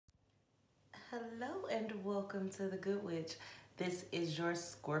Hello and welcome to the Good Witch. This is your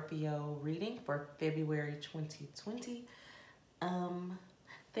Scorpio reading for February 2020.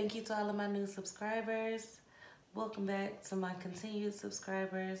 Thank you to all of my new subscribers. Welcome back to my continued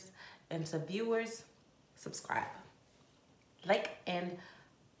subscribers, and to viewers, subscribe, like, and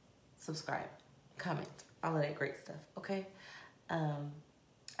subscribe, comment, all of that great stuff, okay?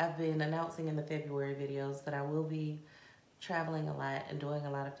 I've been announcing in the February videos that I will be traveling a lot and doing a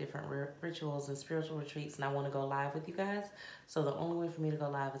lot of different rituals and spiritual retreats, and I want to go live with you guys. So the only way for me to go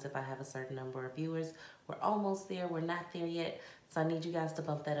live is if I have a certain number of viewers. We're almost there. We're not there yet. So I need you guys to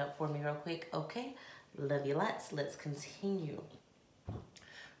bump that up for me real quick. Okay? Love you lots. Let's continue.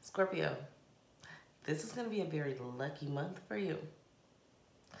 Scorpio, this is going to be a very lucky month for you.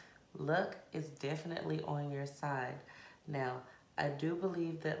 Luck is definitely on your side. Now, I do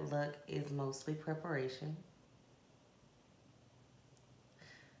believe that luck is mostly preparation.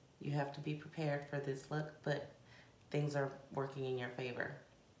 You have to be prepared for this luck, but things are working in your favor.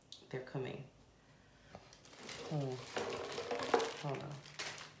 They're coming. Hold on.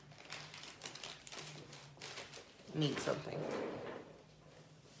 Need something.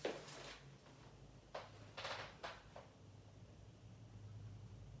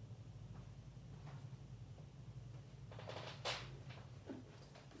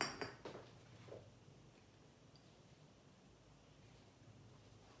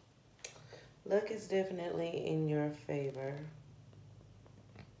 Luck is definitely in your favor.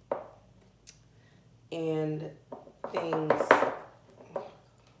 And things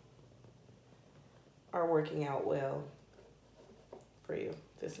are working out well for you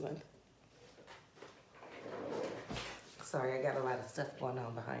this month. Sorry, I got a lot of stuff going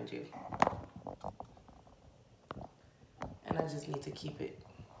on behind you. And I just need to keep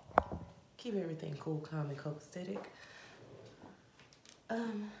everything cool, calm, and copacetic.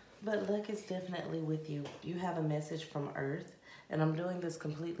 But luck is definitely with you. You have a message from Earth, and I'm doing this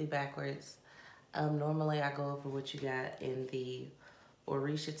completely backwards. Normally I go over what you got in the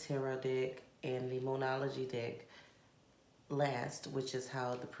Orisha Tarot deck and the Moonology deck last, which is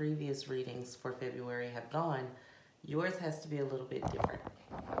how the previous readings for February have gone. Yours has to be a little bit different.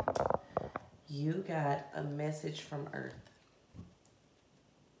 You got a message from Earth.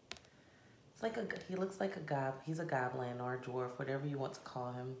 It's like he looks like he's a goblin or a dwarf, whatever you want to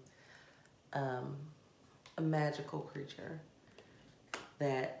call him. A magical creature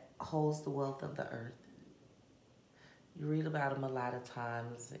that holds the wealth of the earth. You read about him a lot of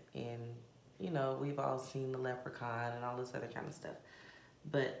times, and we've all seen the leprechaun and all this other kind of stuff,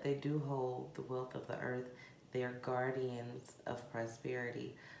 but they do hold the wealth of the earth. They're guardians of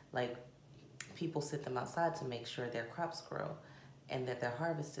prosperity. Like, people sit them outside to make sure their crops grow and that their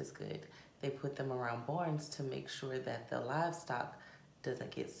harvest is good. They put them around barns to make sure that the livestock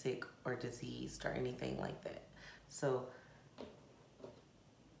doesn't get sick or diseased or anything like that. So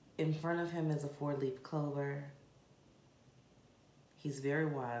in front of him is a 4-leaf clover. He's very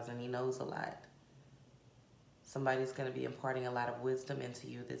wise and he knows a lot. Somebody's going to be imparting a lot of wisdom into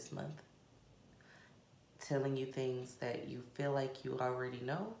you this month, telling you things that you feel like you already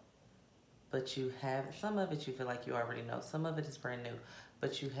know, but some of it you feel like you already know. Some of it is brand new,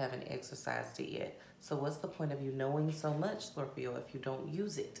 but you haven't exercised it yet. So what's the point of you knowing so much, Scorpio, if you don't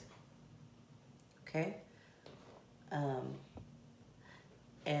use it? Okay?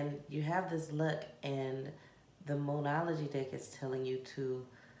 And you have this luck, and the Moonology deck is telling you to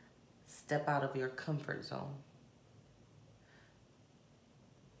step out of your comfort zone.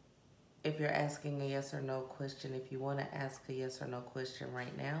 If you're asking a yes or no question, if you want to ask a yes or no question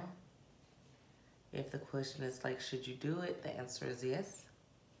right now, if the question is like, should you do it? The answer is yes.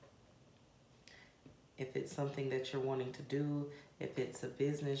 If it's something that you're wanting to do, if it's a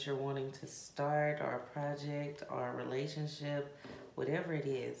business you're wanting to start, or a project, or a relationship, whatever it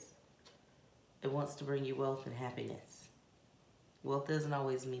is, it wants to bring you wealth and happiness. Wealth doesn't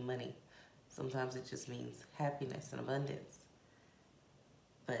always mean money. Sometimes it just means happiness and abundance.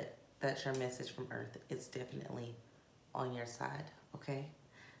 But that's your message from Earth. It's definitely on your side, okay?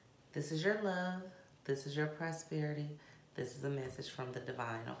 This is your love. This is your prosperity. This is a message from the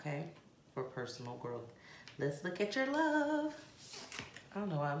divine, okay? For personal growth. Let's look at your love. I don't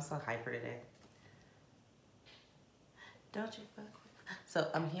know why I'm so hyper today. Don't you fuck with... So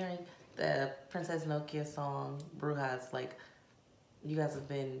I'm hearing the Princess Nokia song, Brujas. Like, you guys have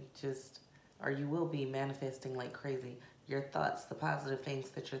been or you will be manifesting like crazy. Your thoughts, the positive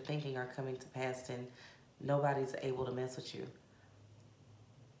things that you're thinking are coming to pass, and nobody's able to mess with you.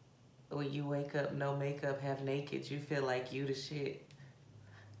 When you wake up, no makeup, half naked, you feel like you the shit.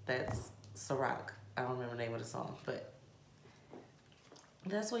 That's Ciroc. I don't remember the name of the song, but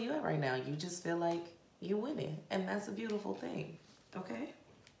That's where you at right now. You just feel like you winning, and that's a beautiful thing, okay?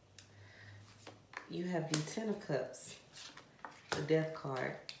 You have the Ten of Cups, the Death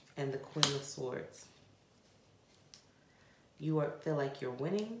card, and the Queen of Swords. You feel like you're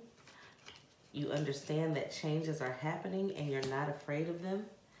winning. You understand that changes are happening and you're not afraid of them.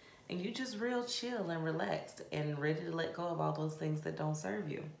 And you just real chill and relaxed and ready to let go of all those things that don't serve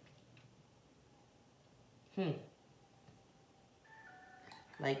you.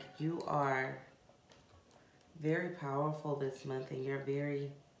 Like, you are very powerful this month, and you're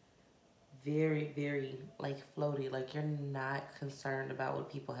very, very, very, like, floaty. Like, you're not concerned about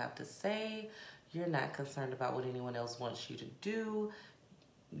what people have to say. You're not concerned about what anyone else wants you to do.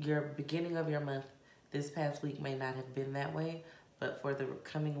 Your beginning of your month this past week may not have been that way, but for the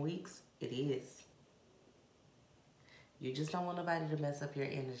coming weeks, it is. You just don't want nobody to mess up your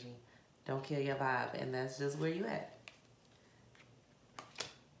energy. Don't kill your vibe, and that's just where you at.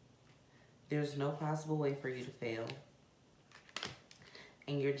 There's no possible way for you to fail.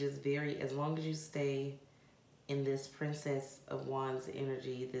 And you're just very, as long as you stay in this Princess of Wands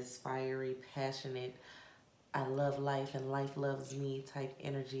energy, this fiery, passionate, I love life and life loves me type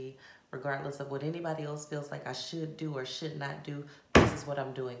energy, regardless of what anybody else feels like I should do or should not do, this is what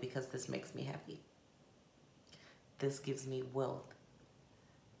I'm doing because this makes me happy. This gives me wealth.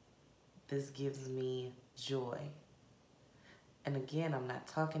 This gives me joy. And again, I'm not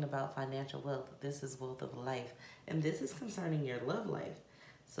talking about financial wealth. This is wealth of life. And this is concerning your love life.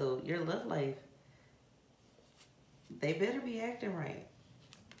 So your love life, they better be acting right.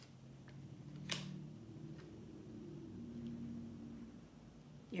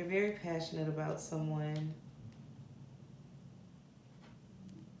 You're very passionate about someone.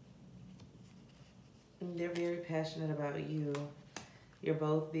 And they're very passionate about you. You're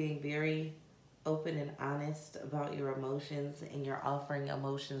both being very open and honest about your emotions, and you're offering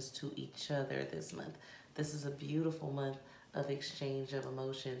emotions to each other this month. This is a beautiful month of exchange of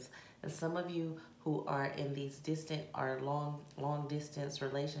emotions. And some of you who are in these distant or long distance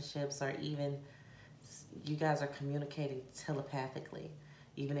relationships, or even you guys are communicating telepathically.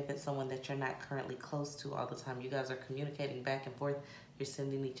 Even if it's someone that you're not currently close to all the time, you guys are communicating back and forth. You're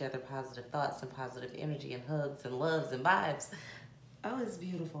sending each other positive thoughts and positive energy and hugs and loves and vibes. Oh, it's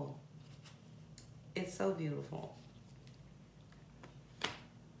beautiful. It's so beautiful.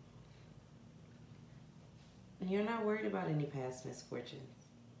 And you're not worried about any past misfortunes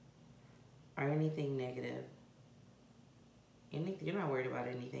or anything negative. You're not worried about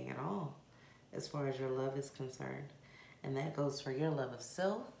anything at all as far as your love is concerned. And that goes for your love of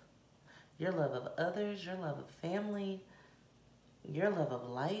self, your love of others, your love of family, your love of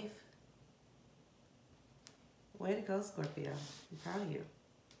life. Way to go, Scorpio. I'm proud of you.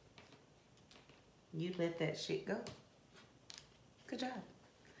 You let that shit go. Good job.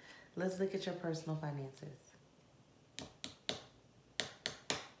 Let's look at your personal finances.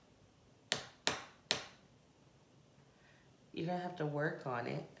 You're going to have to work on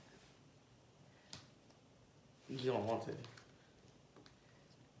it. You don't want to.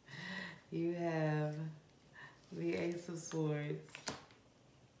 You have the Ace of Swords,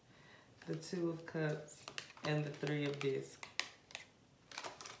 the Two of Cups, and the Three of Discs.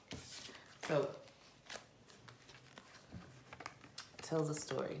 So, tells a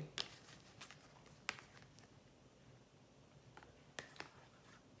story.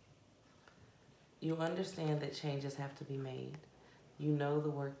 You understand that changes have to be made. You know the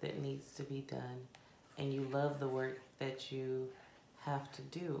work that needs to be done, and you love the work that you have to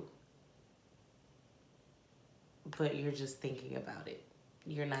do. But you're just thinking about it.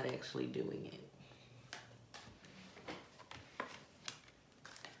 You're not actually doing it.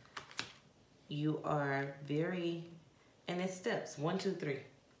 You are very, and it's steps, 1, 2, 3.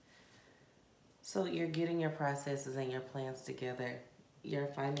 So you're getting your processes and your plans together. Your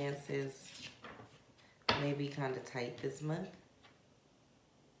finances may be kind of tight this month,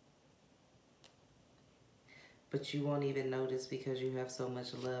 but you won't even notice because you have so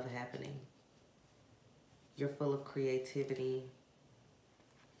much love happening. You're full of creativity.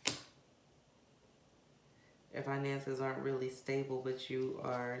 Your finances aren't really stable, but you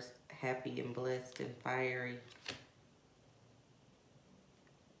are happy and blessed and fiery.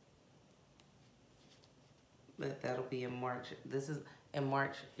 But that'll be in March. In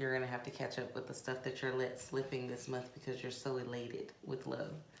March, you're going to have to catch up with the stuff that you're let slipping this month because you're so elated with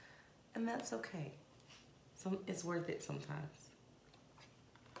love. And that's okay. It's worth it sometimes.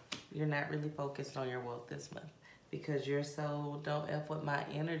 You're not really focused on your wealth this month because you're so, don't F with my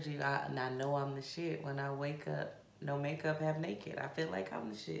energy. And I know I'm the shit. When I wake up, no makeup, half naked. I feel like I'm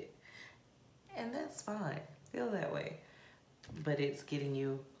the shit. And that's fine. Feel that way. but it's getting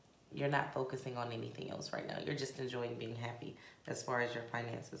you, you're not focusing on anything else right now. You're just enjoying being happy as far as your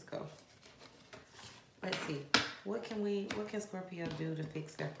finances go. Let's see. What can Scorpio do to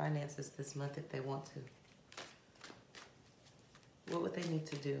fix their finances this month if they want to? What would they need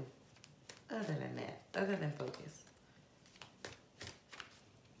to do other than that, other than focus?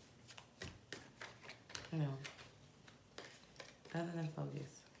 No. Other than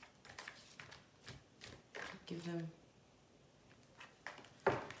focus. Give them...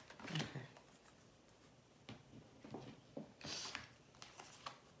 Okay.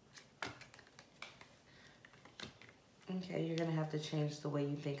 Okay, you're going to have to change the way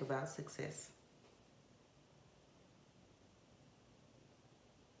you think about success.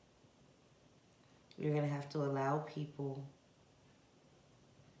 You're going to have to allow people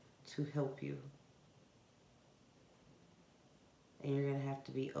to help you. And you're going to have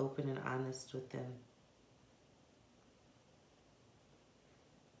to be open and honest with them.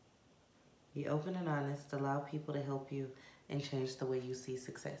 Be open and honest, allow people to help you, and change the way you see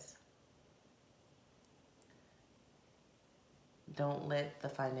success. Don't let the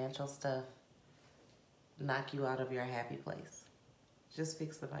financial stuff knock you out of your happy place. Just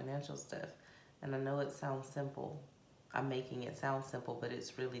fix the financial stuff. And I know it sounds simple. I'm making it sound simple, but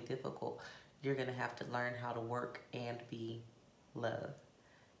it's really difficult. You're going to have to learn how to work and be loved.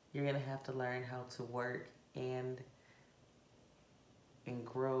 You're going to have to learn how to work and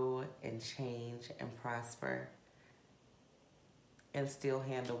grow and change and prosper and still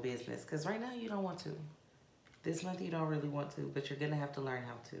handle business. Because right now you don't want to. This month you don't really want to, but you're going to have to learn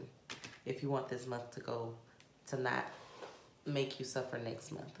how to if you want this month to not make you suffer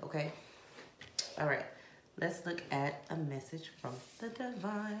next month, okay? All right, let's look at a message from the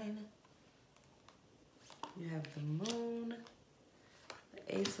divine. You have the moon,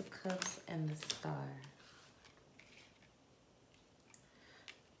 the Ace of Cups, and the Star.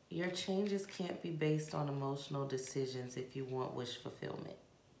 Your changes can't be based on emotional decisions if you want wish fulfillment.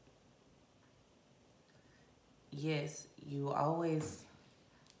 Yes, you always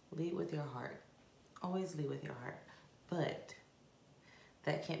lead with your heart. Always lead with your heart. But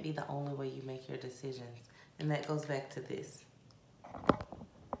that can't be the only way you make your decisions. And that goes back to this.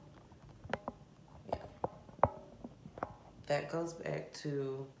 Yeah. That goes back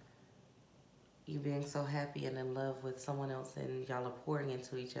to you being so happy and in love with someone else, and y'all are pouring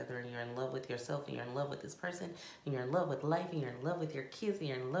into each other, and you're in love with yourself, and you're in love with this person, and you're in love with life, and you're in love with your kids, and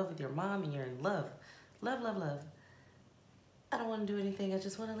you're in love with your mom, and you're in love. Love, love, love. I don't want to do anything. I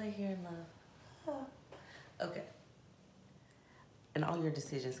just want to lay here in love. Okay. And all your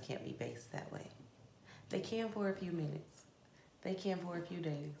decisions can't be based that way. They can for a few minutes. They can for a few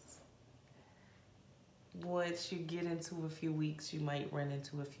days. Once you get into a few weeks, you might run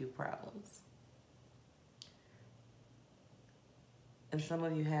into a few problems. And some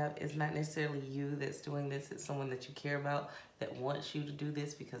of you have, it's not necessarily you that's doing this, it's someone that you care about that wants you to do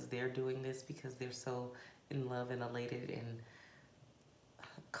this because they're doing this because they're so in love and elated and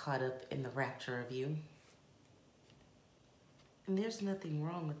caught up in the rapture of you. And there's nothing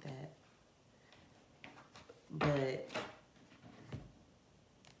wrong with that. But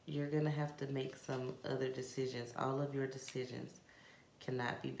you're going to have to make some other decisions. All of your decisions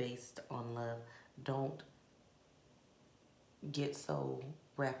cannot be based on love. Don't get so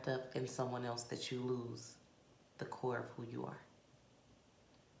wrapped up in someone else that you lose the core of who you are.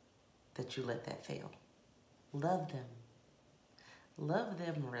 That you let that fail. Love them. Love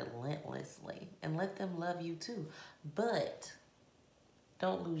them relentlessly and let them love you too. But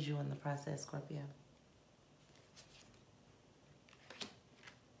don't lose you in the process, Scorpio.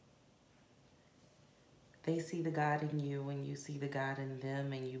 They see the God in you and you see the God in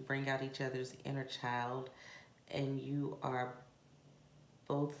them, and you bring out each other's inner child, and you are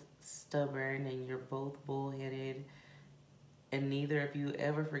both stubborn and you're both bullheaded, and neither of you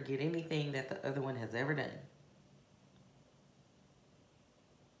ever forget anything that the other one has ever done.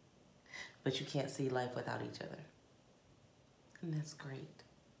 But you can't see life without each other. And that's great.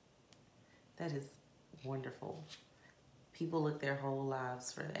 That is wonderful. People look their whole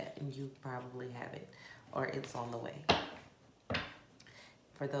lives for that, and you probably have it, or it's on the way.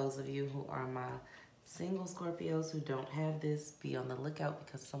 For those of you who are my single Scorpios who don't have this, be on the lookout,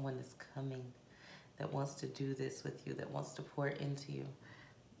 because someone is coming that wants to do this with you, that wants to pour into you.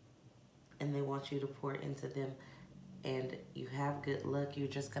 And they want you to pour into them. And you have good luck. You're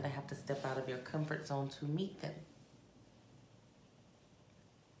just going to have to step out of your comfort zone to meet them.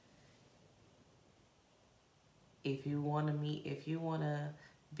 If you want to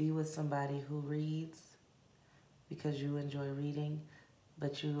be with somebody who reads because you enjoy reading,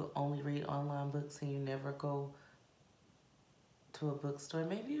 but you only read online books and you never go to a bookstore,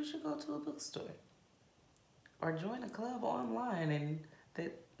 maybe you should go to a bookstore. Or join a club online and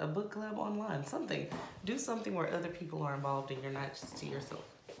a book club online, something. Do something where other people are involved and you're not just to yourself.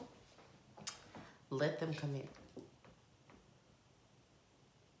 Let them come in.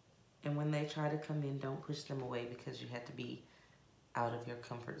 And when they try to come in, don't push them away because you had to be out of your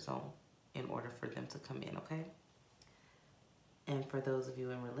comfort zone in order for them to come in, okay? And for those of you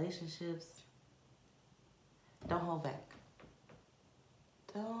in relationships, don't hold back.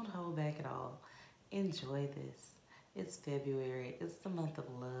 Don't hold back at all. Enjoy this. It's February. It's the month of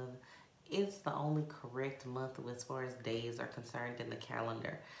love. It's the only correct month as far as days are concerned in the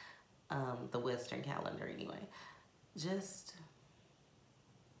calendar. The Western calendar anyway. Just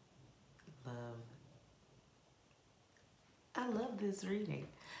love. I love this reading.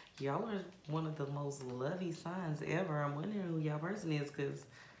 Y'all are one of the most lovey signs ever. I'm wondering who y'all person is because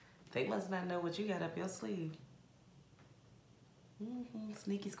they must not know what you got up your sleeve.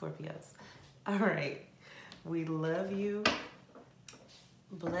 Sneaky Scorpios. All right. We love you.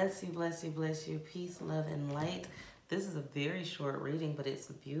 Bless you, bless you, bless you. Peace, love, and light. This is a very short reading, but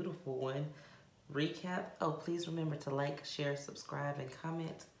it's a beautiful one. Recap. Oh, please remember to like, share, subscribe, and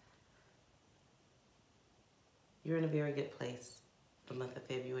comment. You're in a very good place the month of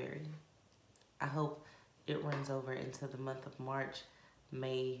February. I hope it runs over into the month of March,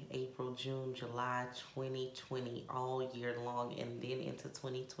 May, April, June, July, 2020, all year long, and then into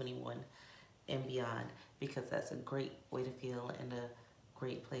 2021 and beyond, because that's a great way to feel and a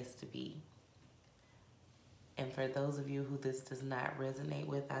great place to be. And for those of you who this does not resonate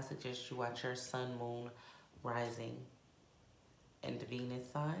with, I suggest you watch your sun, moon, rising, and Venus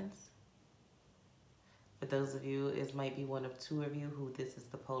signs. For those of you, it might be one of two of you who this is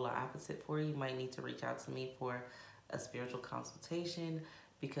the polar opposite for. You might need to reach out to me for a spiritual consultation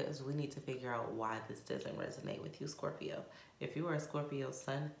because we need to figure out why this doesn't resonate with you, Scorpio. If you are a Scorpio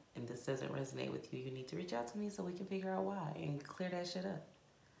sun and this doesn't resonate with you, you need to reach out to me so we can figure out why and clear that shit up.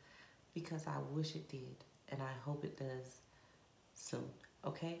 Because I wish it did, and I hope it does soon,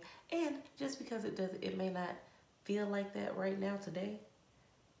 okay? And just because it does, it may not feel like that right now today,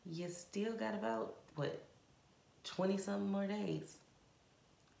 you still got about, what, 20-something more days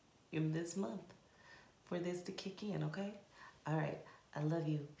in this month for this to kick in, okay? All right. I love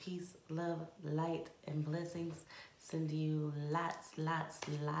you. Peace, love, light, and blessings. Send you lots, lots,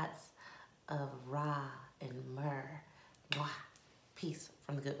 lots of Ra and Myrrh. Mwah. Peace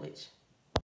from the Good Witch.